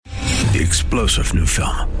the explosive new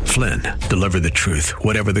film, Flynn, deliver the truth,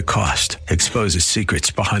 whatever the cost. Exposes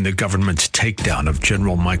secrets behind the government's takedown of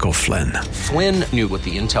General Michael Flynn. Flynn knew what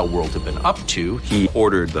the intel world had been up to. He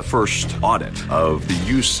ordered the first audit of the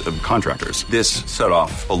use of contractors. This set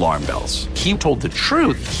off alarm bells. He told the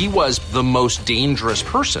truth. He was the most dangerous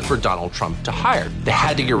person for Donald Trump to hire. They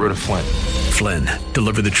had to get rid of Flynn. Flynn,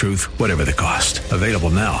 deliver the truth, whatever the cost. Available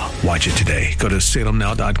now. Watch it today. Go to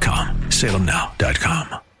salemnow.com.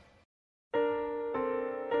 salemnow.com.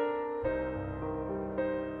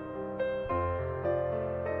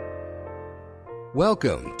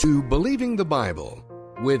 Welcome to Believing the Bible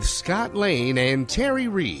with Scott Lane and Terry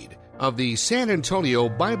Reed of the San Antonio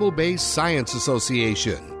Bible-Based Science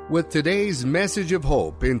Association, with today's message of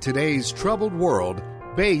hope in today's troubled world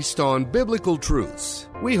based on biblical truths.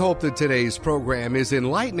 We hope that today's program is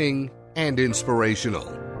enlightening and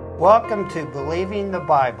inspirational. Welcome to Believing the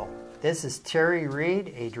Bible. This is Terry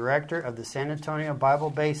Reed, a director of the San Antonio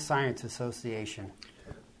Bible-Based Science Association.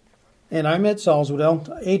 And I'm Ed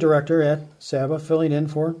Salzwedel, a director at SABA, filling in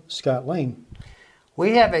for Scott Lane.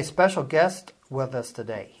 We have a special guest with us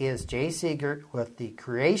today. He is Jay Siegert with the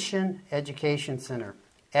Creation Education Center.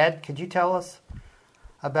 Ed, could you tell us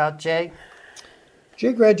about Jay?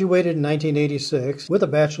 Jay graduated in 1986 with a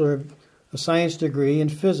Bachelor of Science degree in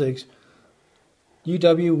Physics,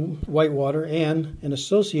 UW-Whitewater, and an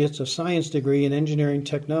Associate's of Science degree in Engineering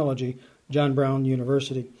Technology, John Brown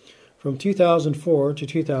University. From 2004 to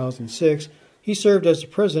 2006, he served as the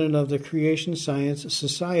president of the Creation Science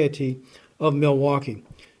Society of Milwaukee.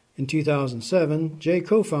 In 2007, Jay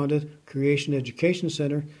co-founded Creation Education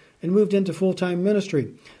Center and moved into full-time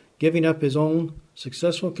ministry, giving up his own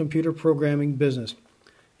successful computer programming business.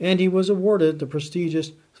 And he was awarded the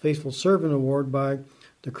prestigious Faithful Servant Award by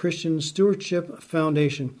the Christian Stewardship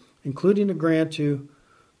Foundation, including a grant to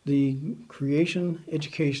the Creation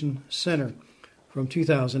Education Center. From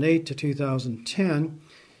 2008 to 2010,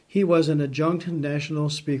 he was an adjunct national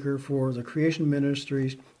speaker for the Creation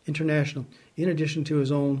Ministries International, in addition to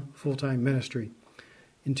his own full-time ministry.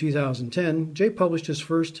 In 2010, Jay published his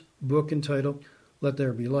first book entitled Let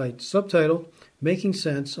There Be Light, subtitled Making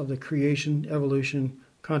Sense of the Creation Evolution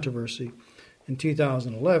Controversy. In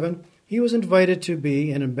 2011, he was invited to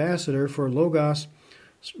be an ambassador for Logos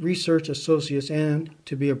Research Associates and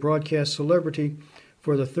to be a broadcast celebrity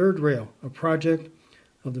for the Third Rail, a project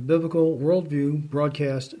of the Biblical Worldview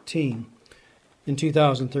broadcast team. In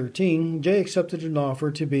 2013, Jay accepted an offer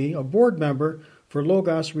to be a board member for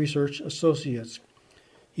Logos Research Associates.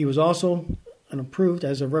 He was also approved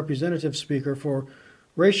as a representative speaker for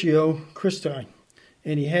Ratio Christi,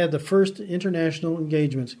 and he had the first international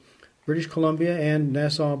engagements, British Columbia and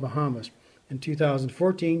Nassau, Bahamas. In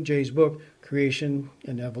 2014, Jay's book, Creation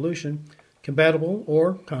and Evolution, Compatible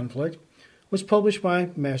or Conflict, was published by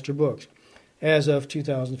Master Books. As of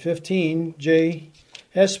 2015, Jay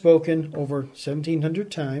has spoken over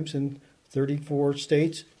 1,700 times in 34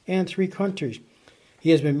 states and 3 countries. He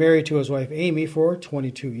has been married to his wife Amy for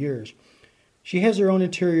 22 years. She has her own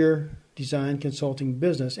interior design consulting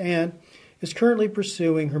business and is currently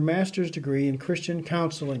pursuing her master's degree in Christian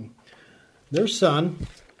counseling. Their son,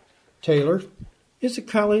 Taylor, is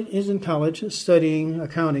in college studying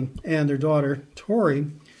accounting, and their daughter, Tori,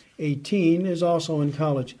 18, is also in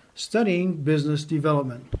college studying business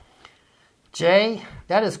development. Jay,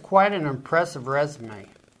 that is quite an impressive resume.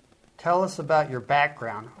 Tell us about your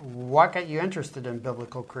background. What got you interested in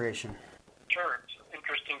biblical creation? Sure. It's an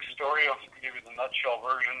interesting story. I'll give you the nutshell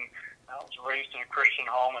version. I was raised in a Christian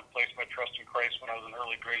home and placed my trust in Christ when I was in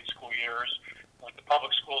early grade school years. Went to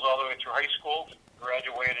public schools all the way through high school,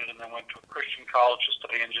 graduated, and then went to a Christian college to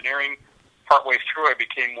study engineering. Partway through, I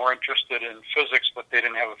became more interested in physics, but they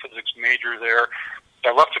didn't have a physics major there.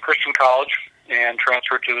 I left the Christian college and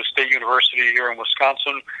transferred to the State University here in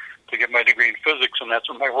Wisconsin to get my degree in physics, and that's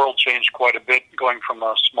when my world changed quite a bit, going from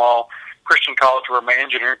a small Christian college where my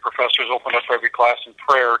engineering professors opened up every class in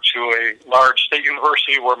prayer to a large state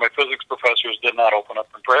university where my physics professors did not open up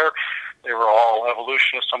in prayer. They were all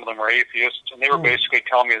evolutionists, some of them were atheists, and they were basically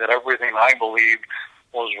telling me that everything I believed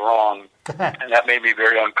was wrong. And that made me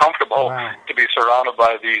very uncomfortable to be surrounded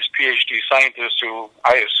by these PhD scientists who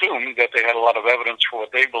I assumed that they had a lot of evidence for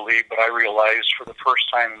what they believed, but I realized for the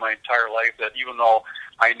first time in my entire life that even though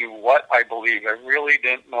I knew what I believed, I really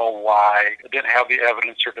didn't know why. I didn't have the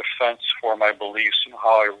evidence or defense for my beliefs and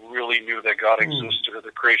how I really knew that God existed, or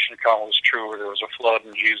the creation account was true, or there was a flood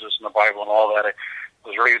and Jesus and the Bible and all that. I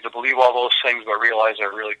was raised to believe all those things, but I realized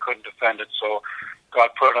I really couldn't defend it. So God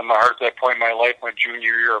put it on my heart at that point in my life, my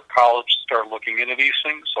junior year of college, to start looking into these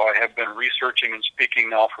things. So I have been researching and speaking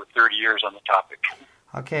now for 30 years on the topic.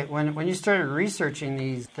 Okay, when you started researching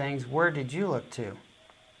these things, where did you look to?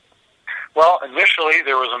 Well, initially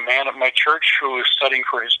there was a man at my church who was studying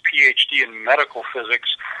for his PhD in medical physics,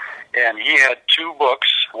 and he had two books,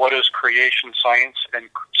 What is Creation Science and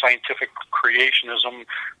Scientific Creationism,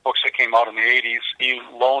 books that came out in the 80s. He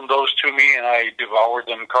loaned those to me, and I devoured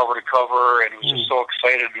them cover to cover, and was just so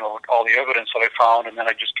excited, with all the evidence that I found, and then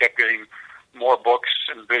I just kept getting more books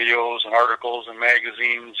and videos and articles and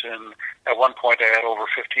magazines, and at one point I had over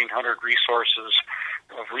 1,500 resources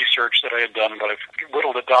of research that I had done, but I've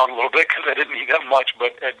whittled it down a little bit because I didn't need that much,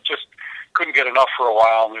 but I just couldn't get enough for a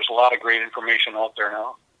while, and there's a lot of great information out there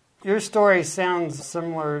now. Your story sounds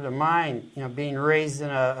similar to mine, being raised in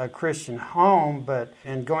a Christian home,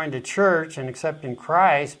 and going to church and accepting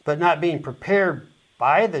Christ, but not being prepared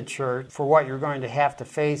by the church for what you're going to have to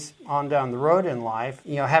face on down the road in life.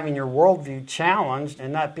 Having your worldview challenged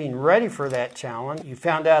and not being ready for that challenge. You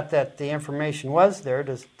found out that the information was there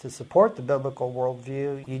to support the biblical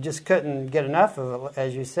worldview. You just couldn't get enough of it,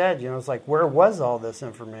 as you said. It's like, where was all this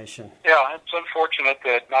information? Yeah, it's unfortunate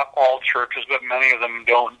that not all churches, but many of them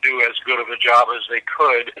don't do as good of a job as they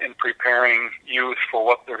could in preparing youth for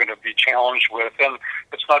what they're going to be challenged with. And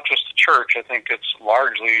it's not just the church. I think it's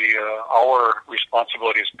largely our responsibility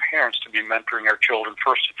as parents to be mentoring our children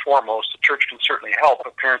first and foremost. The church can certainly help,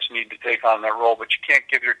 but parents need to take on that role. But you can't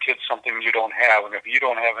give your kids something you don't have, and if you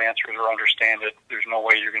don't have answers or understand it, there's no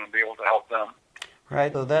way you're going to be able to help them.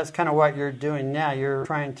 Right, so that's kind of what you're doing now. You're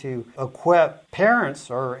trying to equip parents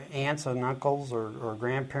or aunts and uncles or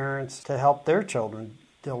grandparents to help their children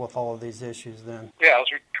deal with all of these issues then. Yeah, as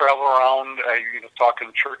we travel around,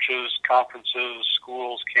 talking churches, conferences,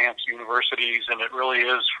 schools, camps, universities, and it really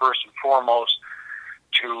is first and foremost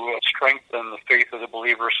to strengthen the faith of the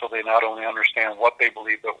believer so they not only understand what they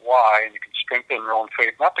believe, but why, and you can strengthen their own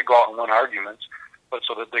faith, not to go out and win arguments, but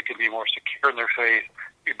so that they can be more secure in their faith,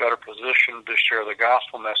 be better positioned to share the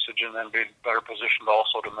gospel message, and then be better positioned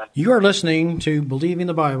also to mentor. You are listening to Believing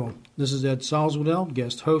the Bible. This is Ed Salzwedel,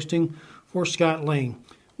 guest hosting for Scott Lane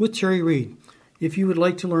with Terry Reed. If you would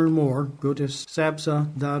like to learn more, go to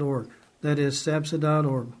sabsa.org. That is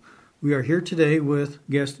sabsa.org. We are here today with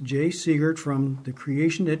guest Jay Seegert from the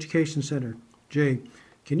Creation Education Center. Jay,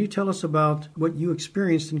 can you tell us about what you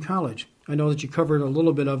experienced in college? I know that you covered a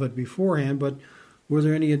little bit of it beforehand, but were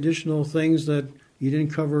there any additional things that you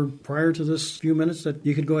didn't cover prior to this few minutes that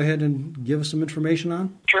you could go ahead and give us some information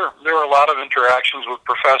on? Sure. There were a lot of interactions with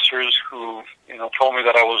professors who, told me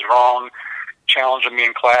that I was wrong, challenging me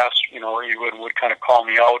in class, or even would kind of call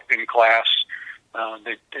me out in class.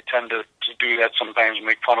 They tend to do that sometimes,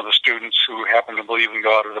 make fun of the students who happen to believe in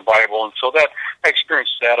God or the Bible. And so that I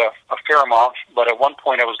experienced that a fair amount. But at one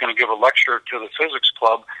point I was going to give a lecture to the physics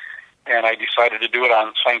club, and I decided to do it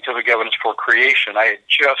on scientific evidence for creation. I had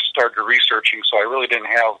just started researching, so I really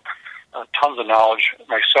didn't have tons of knowledge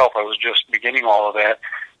myself. I was just beginning all of that.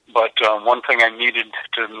 But one thing I needed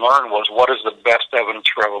to learn was what is the best evidence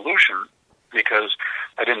for evolution, because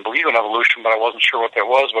I didn't believe in evolution, but I wasn't sure what that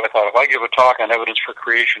was. But I thought, if I give a talk on evidence for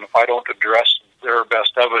creation, if I don't address their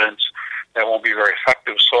best evidence, that won't be very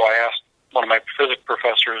effective. So I asked one of my physics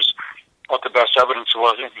professors what the best evidence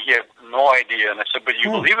was, and he had no idea. And I said, but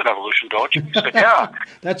you believe in evolution, don't you? He said, yeah.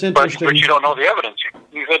 That's interesting. But you don't know the evidence.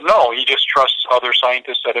 He said, no, he just trusts other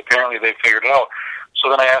scientists that apparently they figured it out. So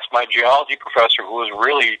then I asked my geology professor, who was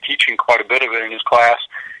really teaching quite a bit of it in his class.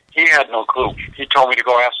 He had no clue. He told me to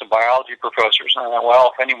go ask the biology professors. And I thought,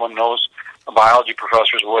 well, if anyone knows, the biology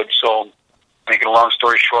professors would. So, making a long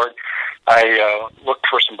story short, I looked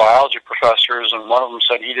for some biology professors, and one of them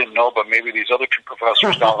said he didn't know, but maybe these other two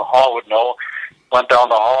professors down the hall would know. Went down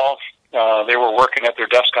the hall. They were working at their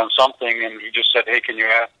desk on something, and he just said, hey, can you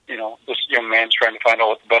ask, this young man's trying to find out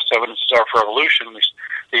what the best evidences are for evolution.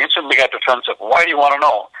 They instantly got defensive. Why do you want to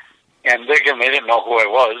know? And again, they didn't know who I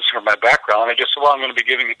was or my background. I just said, well, I'm going to be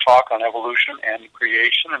giving a talk on evolution and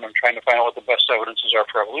creation, and I'm trying to find out what the best evidences are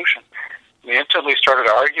for evolution. They instantly started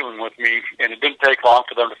arguing with me, and it didn't take long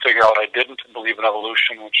for them to figure out I didn't believe in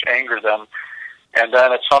evolution, which angered them. And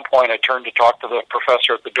then at some point, I turned to talk to the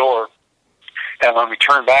professor at the door. And when we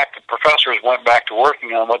turned back, the professors went back to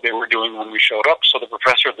working on what they were doing when we showed up. So the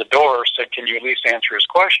professor at the door said, can you at least answer his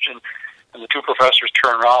question? And the two professors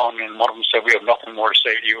turned around, and one of them said, we have nothing more to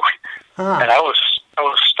say to you. And I was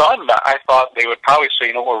stunned. I thought they would probably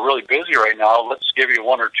say, we're really busy right now. Let's give you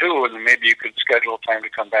one or two, and then maybe you could schedule a time to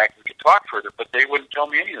come back and we could talk further. But they wouldn't tell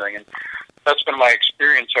me anything. And that's been my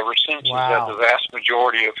experience ever since, is that the vast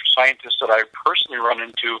majority of scientists that I personally run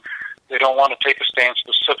into, they don't want to take a stand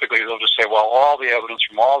specifically. They'll just say, well, all the evidence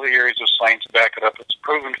from all the areas of science back it up. It's a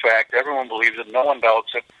proven fact. Everyone believes it. No one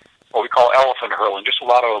doubts it. what we call elephant hurling, just a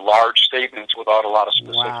lot of large statements without a lot of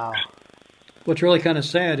specifics. Wow. What's really kind of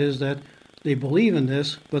sad is that they believe in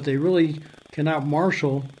this, but they really cannot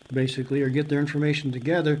marshal, basically, or get their information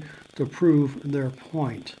together to prove their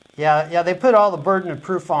point. Yeah, they put all the burden of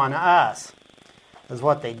proof on us, is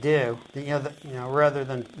what they do. Rather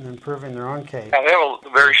than proving their own case. Yeah, they have a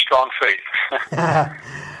very strong faith.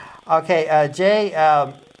 Okay, Jay.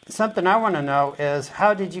 Something I want to know is,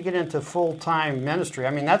 how did you get into full-time ministry?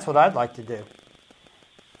 I mean, that's what I'd like to do.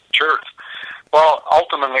 Sure. Well,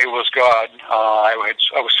 ultimately it was God. I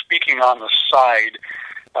was speaking on the side.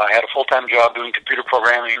 I had a full-time job doing computer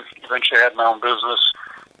programming. Eventually I had my own business.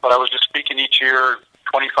 But I was just speaking each year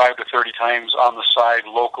 25 to 30 times on the side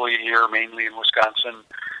locally here, mainly in Wisconsin,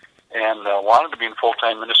 and wanted to be in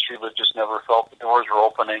full-time ministry, but just never felt the doors were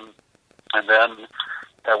opening. And then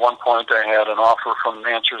at one point I had an offer from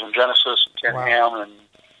Answers in Genesis, Ken Ham, and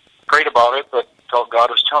prayed about it, but felt God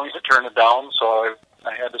was telling me to turn it down, so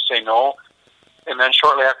I had to say no. And then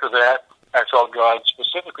shortly after that, I felt God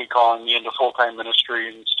specifically calling me into full-time ministry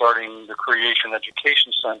and starting the Creation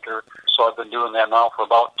Education Center. So I've been doing that now for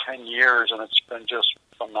about 10 years, and it's been just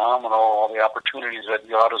phenomenal, all the opportunities that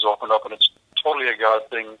God has opened up, and it's totally a God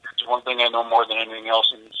thing. It's one thing I know more than anything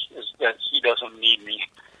else is that He doesn't need me.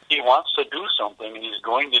 He wants to do something, and He's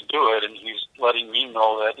going to do it, and He's letting me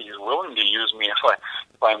know that He's willing to use me if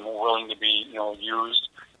I'm willing to be, used.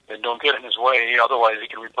 And don't get in His way, otherwise He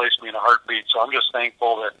can replace me in a heartbeat. So I'm just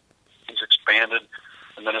thankful that He's expanded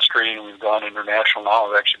the ministry, and we've gone international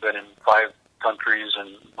now. I've actually been in 5 countries,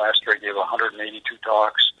 and last year I gave 182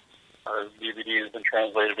 talks. Our DVD has been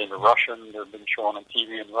translated into Russian. They've been shown on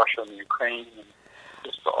TV in Russia and Ukraine, and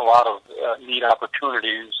just a lot of neat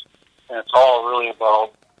opportunities. And it's all really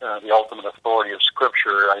about the ultimate authority of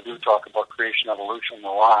Scripture. I do talk about creation evolution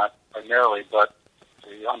a lot, primarily, but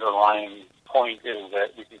the underlying point is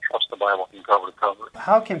that we can trust the Bible from cover to cover.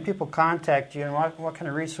 How can people contact you, and what kind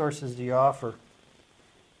of resources do you offer?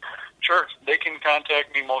 Sure. They can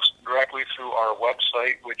contact me most directly through our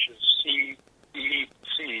website, which is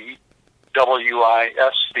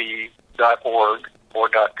CECWISC.org or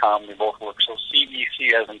 .com. They both work. So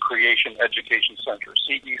CEC as in Creation Education Center.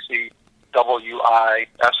 CECWISC as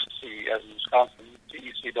in Wisconsin.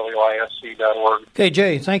 CECWISC.org. Okay,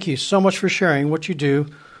 Jay, thank you so much for sharing what you do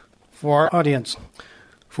for our audience.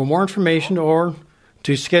 For more information or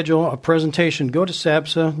to schedule a presentation, go to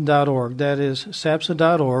SABSA.org. That is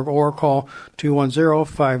SABSA.org, or call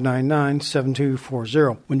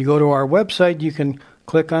 210-599-7240. When you go to our website, you can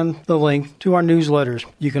click on the link to our newsletters.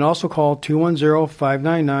 You can also call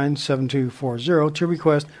 210-599-7240 to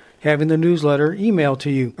request having the newsletter emailed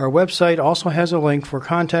to you. Our website also has a link for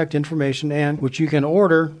contact information and which you can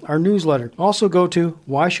order our newsletter. Also go to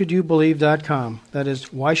whyshouldyoubelieve.com. That is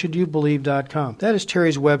whyshouldyoubelieve.com. That is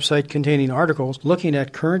Terry's website containing articles looking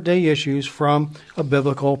at current day issues from a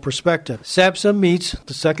biblical perspective. SABSA meets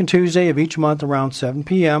the second Tuesday of each month around 7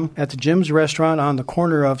 p.m. at the Jim's Restaurant on the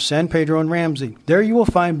corner of San Pedro and Ramsey. There you will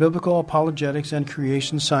find biblical apologetics and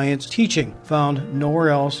creation science teaching found nowhere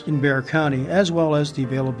else in Bexar County, as well as the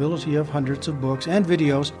availability of hundreds of books and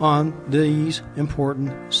videos on these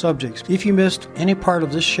important subjects. If you missed any part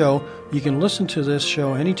of this show, you can listen to this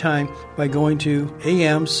show anytime by going to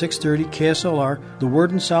AM 630 KSLR, the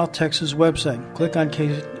Word in South Texas website. Click on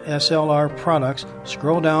KSLR products,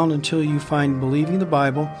 scroll down until you find Believing the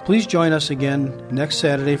Bible. Please join us again next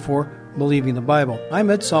Saturday for Believing the Bible. I'm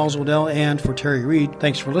Ed Salzwedel, and for Terry Reed,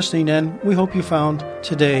 thanks for listening, and we hope you found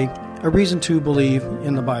today a reason to believe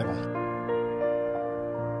in the Bible.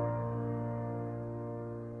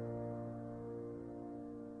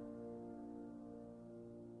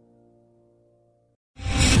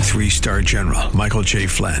 Three-star General Michael J.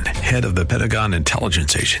 Flynn, head of the Pentagon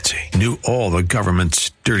Intelligence Agency, knew all the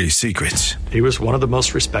government's dirty secrets. He was one of the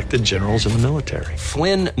most respected generals in the military.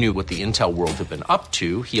 Flynn knew what the intel world had been up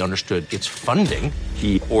to. He understood its funding.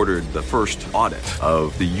 He ordered the first audit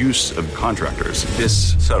of the use of contractors.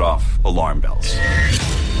 This set off alarm bells.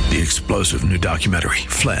 The explosive new documentary,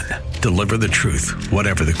 Flynn, Deliver the Truth,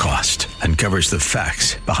 Whatever the Cost, uncovers the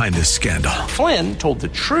facts behind this scandal. Flynn told the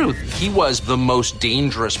truth. He was the most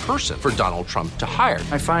dangerous person for Donald Trump to hire.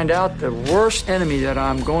 I find out the worst enemy that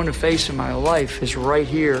I'm going to face in my life is right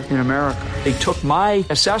here in America. They took my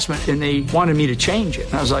assessment and they wanted me to change it.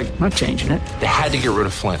 And I was like, I'm not changing it. They had to get rid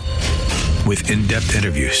of Flynn. With in-depth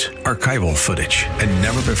interviews, archival footage, and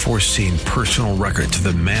never-before-seen personal records of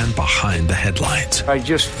the man behind the headlines. I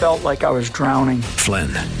just felt like I was drowning. Flynn,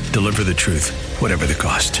 Deliver the Truth, Whatever the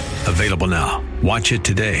Cost. Available now. Watch it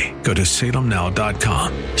today. Go to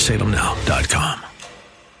salemnow.com. salemnow.com.